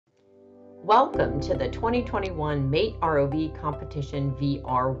Welcome to the 2021 MATE ROV Competition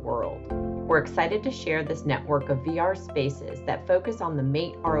VR World. We're excited to share this network of VR spaces that focus on the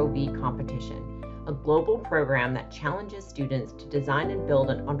MATE ROV Competition, a global program that challenges students to design and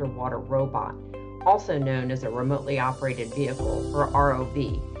build an underwater robot, also known as a remotely operated vehicle, or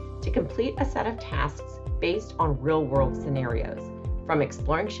ROV, to complete a set of tasks based on real-world scenarios, from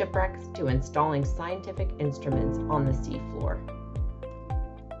exploring shipwrecks to installing scientific instruments on the seafloor.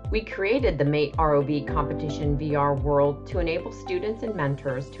 We created the MATE ROV Competition VR World to enable students and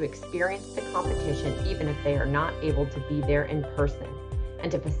mentors to experience the competition even if they are not able to be there in person,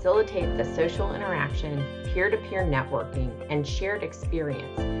 and to facilitate the social interaction, peer-to-peer networking, and shared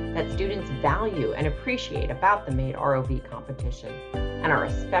experience that students value and appreciate about the MATE ROV competition and are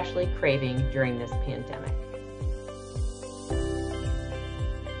especially craving during this pandemic.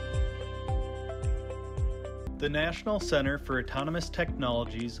 The National Center for Autonomous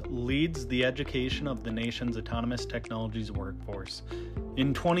Technologies leads the education of the nation's autonomous technologies workforce.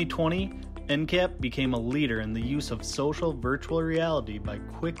 In 2020, NCAT became a leader in the use of social virtual reality by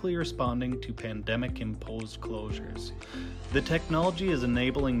quickly responding to pandemic-imposed closures. The technology is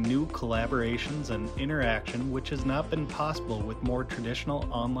enabling new collaborations and interaction which has not been possible with more traditional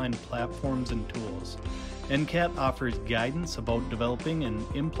online platforms and tools. NCAT offers guidance about developing and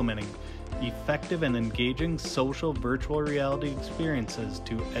implementing effective and engaging social virtual reality experiences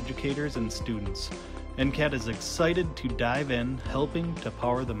to educators and students. NCAT is excited to dive in, helping to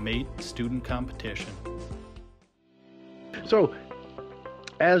power the MATE student competition. So,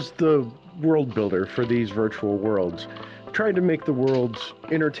 as the world builder for these virtual worlds, trying to make the worlds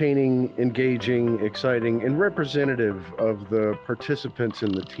entertaining, engaging, exciting, and representative of the participants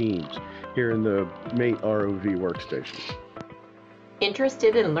in the teams here in the MATE ROV workstations.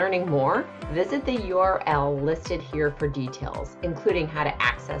 Interested in learning more? Visit the URL listed here for details, including how to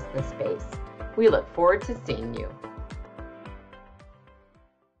access the space. We look forward to seeing you.